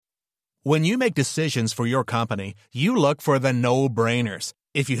When you make decisions for your company, you look for the no-brainers.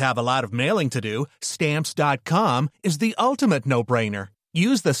 If you have a lot of mailing to do, Stamps.com is the ultimate no-brainer.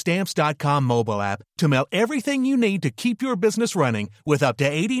 Use the Stamps.com mobile app to mail everything you need to keep your business running with up to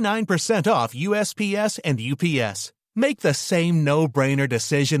 89% off USPS and UPS. Make the same no-brainer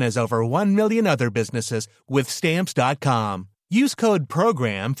decision as over 1 million other businesses with Stamps.com. Use code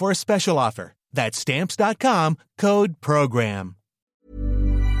PROGRAM for a special offer. That's Stamps.com, code PROGRAM.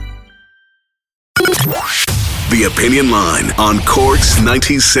 The Opinion Line on Cork's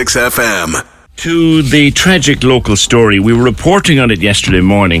 96 FM. To the tragic local story, we were reporting on it yesterday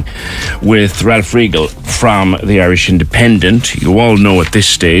morning with Ralph Riegel from the Irish Independent. You all know at this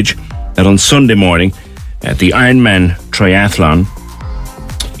stage that on Sunday morning at the IronMan Triathlon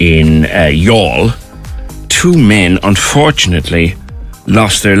in Youghal, two men unfortunately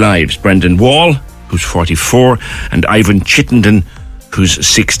lost their lives. Brendan Wall, who's 44, and Ivan Chittenden, who's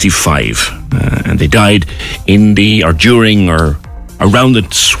 65. And they died during or around the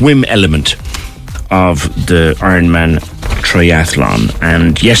swim element of the Ironman Triathlon.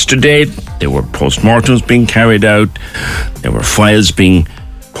 And yesterday there were postmortems being carried out, there were files being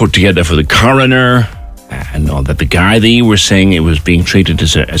put together for the coroner, and all that. The Gardaí were saying it was being treated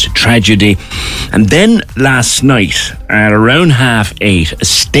as a tragedy. And then last night at around 8:30, a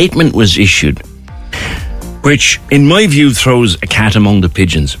statement was issued which, in my view, throws a cat among the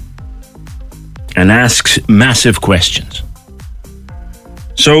pigeons and asks massive questions.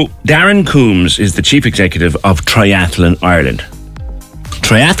 So, Darren Coombs is the Chief Executive of Triathlon Ireland.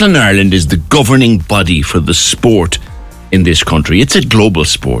 Triathlon Ireland is the governing body for the sport in this country. It's a global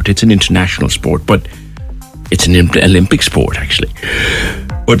sport, it's an international sport, but it's an Olympic sport, actually.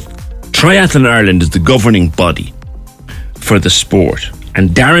 But Triathlon Ireland is the governing body for the sport.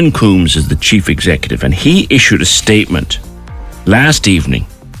 And Darren Coombs is the chief executive, and he issued a statement last evening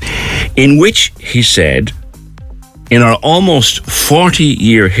in which he said, in our almost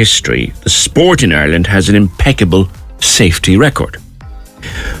 40-year history, the sport in Ireland has an impeccable safety record.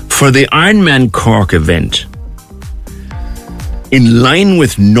 For the Ironman Cork event, in line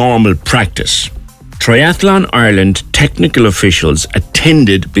with normal practice, Triathlon Ireland technical officials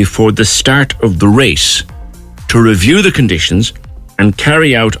attended before the start of the race to review the conditions and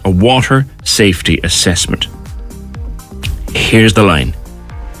carry out a water safety assessment. Here's the line.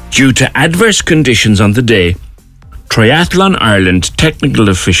 Due to adverse conditions on the day, Triathlon Ireland technical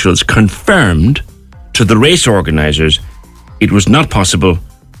officials confirmed to the race organisers it was not possible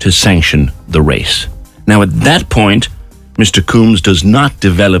to sanction the race. Now, at that point, Mr. Coombs does not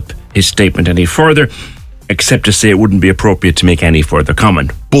develop his statement any further, except to say it wouldn't be appropriate to make any further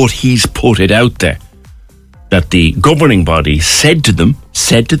comment. But he's put it out there that the governing body said to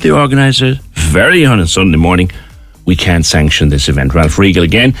the organisers, very on a Sunday morning, we can't sanction this event. Ralph Riegel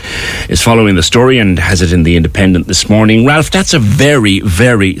again is following the story and has it in the Independent this morning. Ralph, that's a very,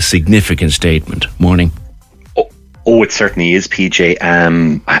 very significant statement. Morning. Oh, it certainly is, PJ.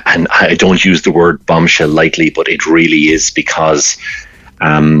 And I don't use the word bombshell lightly, but it really is, because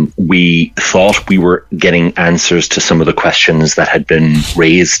we thought we were getting answers to some of the questions that had been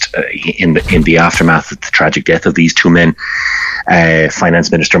raised in the aftermath of the tragic death of these two men. Finance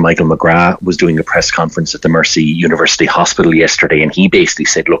Minister Michael McGrath was doing a press conference at the Mercy University Hospital yesterday, and he basically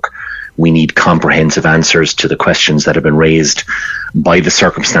said, look, we need comprehensive answers to the questions that have been raised by the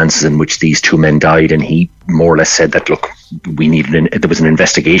circumstances in which these two men died. And he more or less said that, look, there was an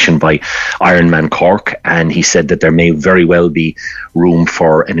investigation by Ironman Cork, and he said that there may very well be room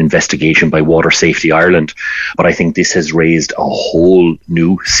for an investigation by Water Safety Ireland. But I think this has raised a whole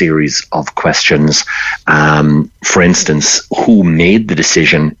new series of questions. For instance, who made the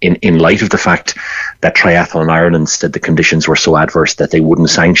decision in light of the fact that Triathlon Ireland said the conditions were so adverse that they wouldn't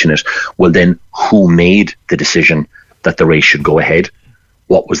sanction it? Well, then who made the decision that the race should go ahead?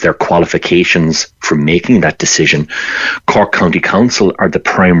 What was their qualifications for making that decision? Cork County Council are the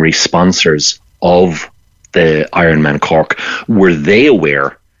primary sponsors of the Ironman Cork. Were they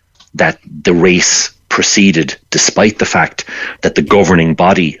aware that the race proceeded despite the fact that the governing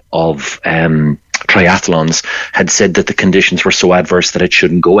body of triathlons had said that the conditions were so adverse that it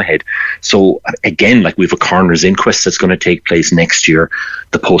shouldn't go ahead? So again, like, we have a coroner's inquest that's going to take place next year.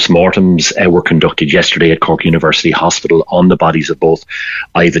 The postmortems were conducted yesterday at Cork University Hospital on the bodies of both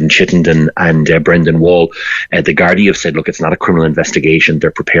Ivan Chittenden and Brendan Wall. The Gardaí have said, look, it's not a criminal investigation.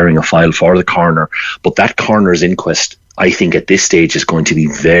 They're preparing a file for the coroner, but that coroner's inquest I think at this stage is going to be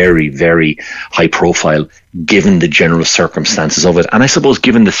very, very high profile, given the general circumstances of it. And I suppose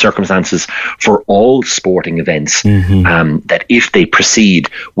given the circumstances for all sporting events, that if they proceed,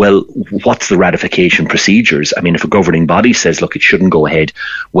 well, what's the ratification procedures? I mean, if a governing body says, look, it shouldn't go ahead,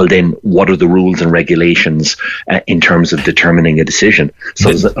 well, then what are the rules and regulations in terms of determining a decision?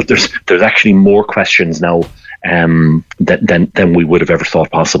 So there's actually more questions now than we would have ever thought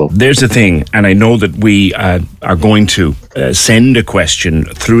possible. There's the thing, and I know that we are going to send a question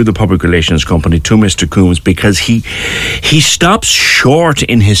through the public relations company to Mr. Coombs, because he stops short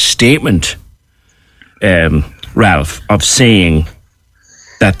in his statement, Ralph, of saying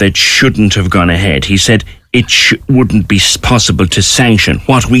that they shouldn't have gone ahead. He said it wouldn't be possible to sanction.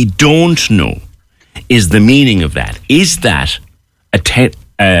 What we don't know is the meaning of that. Is that a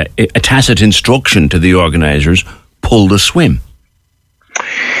tacit instruction to the organisers, pull the swim?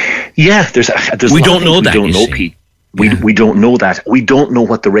 Yeah, there's we don't know that. We don't know, Pete. We don't know that. We don't know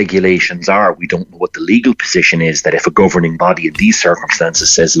what the regulations are. We don't know what the legal position is, that if a governing body in these circumstances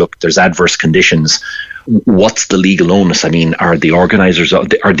says, look, there's adverse conditions, what's the legal onus? I mean, are the organisers, are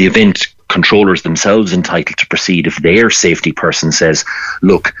the event controllers themselves entitled to proceed if their safety person says,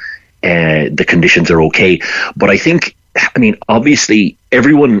 look, the conditions are okay? But I think, I mean, obviously,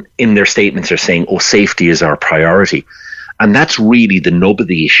 everyone in their statements are saying, oh, safety is our priority. And that's really the nub of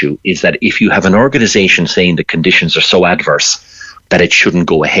the issue, is that if you have an organisation saying the conditions are so adverse that it shouldn't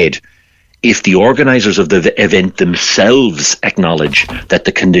go ahead, if the organisers of the event themselves acknowledge that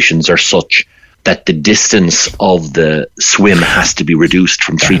the conditions are such that the distance of the swim has to be reduced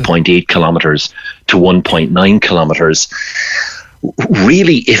from 3.8 kilometres to 1.9 kilometres,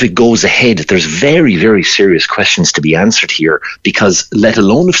 really, if it goes ahead, there's very, very serious questions to be answered here, because let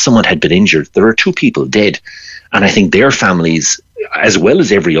alone if someone had been injured, there are 2 people dead. And I think their families, as well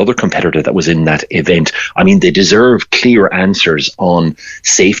as every other competitor that was in that event, I mean, they deserve clear answers on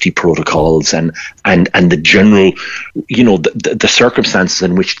safety protocols and the general, you know, the circumstances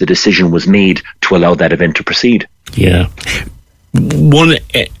in which the decision was made to allow that event to proceed. Yeah. One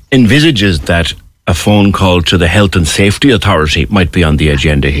envisages that a phone call to the Health and Safety Authority might be on the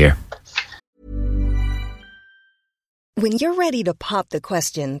agenda here. When you're ready to pop the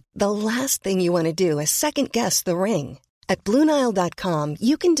question, the last thing you want to do is second-guess the ring. At BlueNile.com,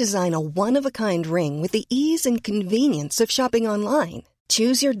 you can design a one-of-a-kind ring with the ease and convenience of shopping online.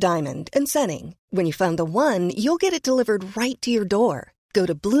 Choose your diamond and setting. When you find the one, you'll get it delivered right to your door. Go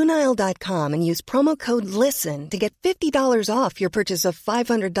to BlueNile.com and use promo code LISTEN to get $50 off your purchase of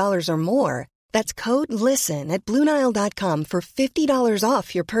 $500 or more. That's code LISTEN at BlueNile.com for $50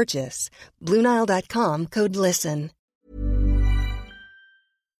 off your purchase. BlueNile.com, code LISTEN.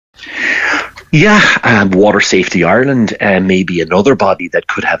 Yeah, Water Safety Ireland may be another body that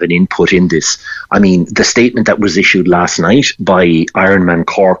could have an input in this. I mean, the statement that was issued last night by IronMan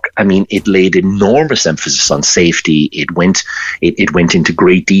Cork, I mean, it laid enormous emphasis on safety. It went into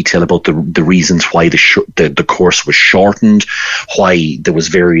great detail about the reasons why the course was shortened, why there was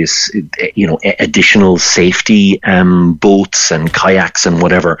various, additional safety boats and kayaks and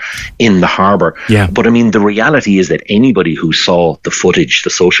whatever in the harbour. Yeah. But I mean, the reality is that anybody who saw the footage, the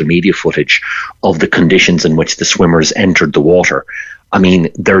social media footage of the conditions in which the swimmers entered the water, I mean,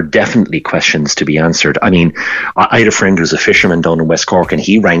 there are definitely questions to be answered. I mean, I had a friend who's a fisherman down in West Cork, and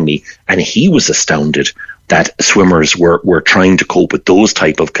he rang me and he was astounded that swimmers were trying to cope with those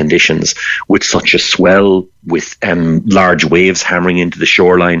type of conditions, with such a swell, with large waves hammering into the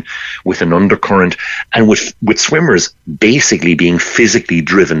shoreline, with an undercurrent, and with swimmers basically being physically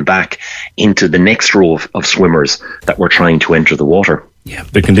driven back into the next row of swimmers that were trying to enter the water. Yeah,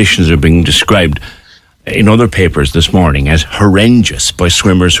 the conditions are being described in other papers this morning as horrendous by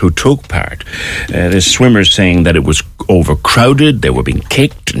swimmers who took part. There's swimmers saying that it was overcrowded, they were being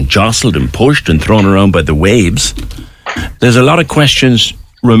kicked and jostled and pushed and thrown around by the waves. There's a lot of questions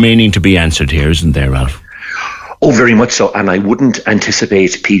remaining to be answered here, isn't there, Ralph? Oh, very much so. And I wouldn't anticipate,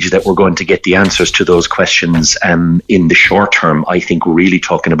 PJ, that we're going to get the answers to those questions in the short term. I think we're really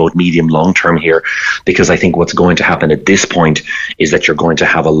talking about medium, long term here, because I think what's going to happen at this point is that you're going to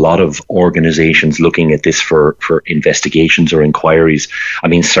have a lot of organizations looking at this for investigations or inquiries. I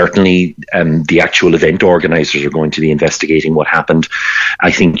mean, certainly the actual event organizers are going to be investigating what happened.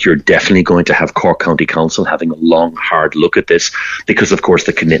 I think you're definitely going to have Cork County Council having a long, hard look at this, because, of course,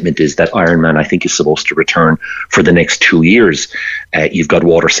 the commitment is that IronMan, I think, is supposed to return for the next 2 years. You've got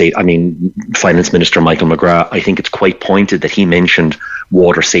Finance Minister Michael McGrath, I think it's quite pointed that he mentioned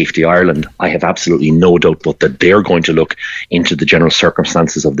Water Safety Ireland, I have absolutely no doubt but that they're going to look into the general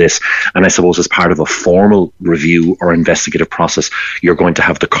circumstances of this. And I suppose as part of a formal review or investigative process, you're going to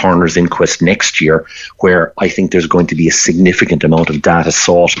have the coroner's inquest next year, where I think there's going to be a significant amount of data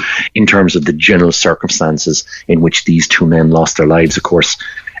sought in terms of the general circumstances in which these two men lost their lives. Of course,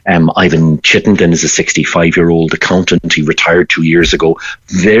 Ivan Chittenden is a 65-year-old accountant. He retired 2 years ago.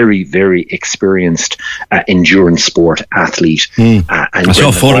 Very, very experienced endurance sport athlete. And I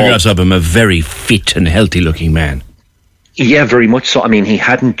saw photographs of him, a very fit and healthy-looking man. Yeah, very much so. I mean, he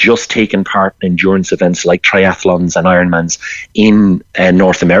hadn't just taken part in endurance events like triathlons and Ironmans in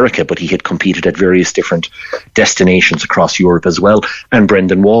North America, but he had competed at various different destinations across Europe as well. And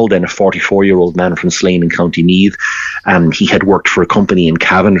Brendan Walden, a 44-year-old man from Slane in County Meath, he had worked for a company in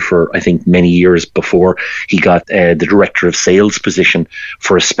Cavan for, I think, many years before. He got the director of sales position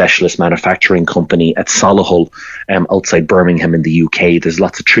for a specialist manufacturing company at Solihull outside Birmingham in the UK. There's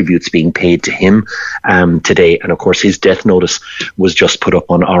lots of tributes being paid to him today. And of course, his death notice was just put up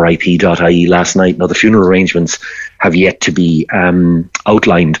on rip.ie last night. Now, the funeral arrangements have yet to be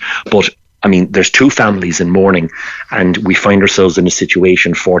outlined, but I mean, there's two families in mourning, and we find ourselves in a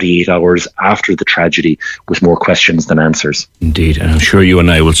situation 48 hours after the tragedy with more questions than answers. Indeed, and I'm sure you and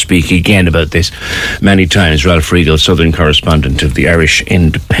I will speak again about this many times. Ralph Riegel, Southern correspondent of the Irish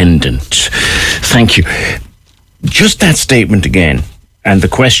Independent. Thank you. Just that statement again, and the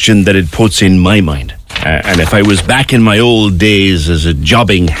question that it puts in my mind. And if I was back in my old days as a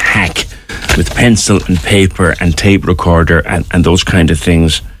jobbing hack with pencil and paper and tape recorder and those kind of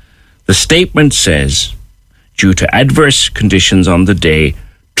things, the statement says, due to adverse conditions on the day,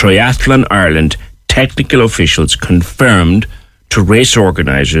 Triathlon Ireland technical officials confirmed to race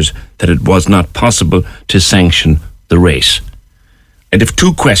organisers that it was not possible to sanction the race. I'd have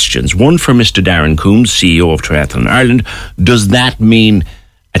two questions. One for Mr. Darren Coombs, CEO of Triathlon Ireland. Does that mean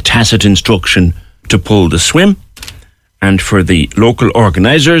a tacit instruction to pull the swim? And for the local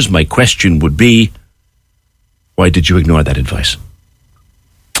organisers, my question would be, why did you ignore that advice?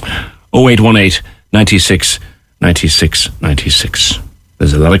 0818 96 96 96.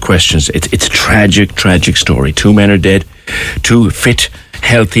 There's a lot of questions. It's a tragic story. Two men are dead. Two fit,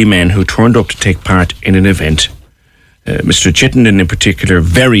 healthy men who turned up to take part in an event. Mr. Chittenden in particular,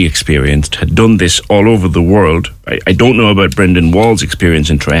 very experienced, had done this all over the world. I don't know about Brendan Wall's experience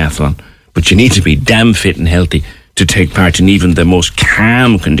in triathlon, but you need to be damn fit and healthy to take part in even the most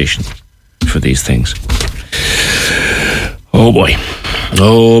calm conditions for these things. Oh boy.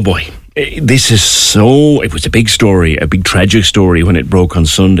 This is it was a big story, a big tragic story when it broke on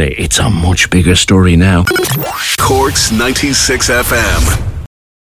Sunday. It's a much bigger story now. Cork's 96 FM.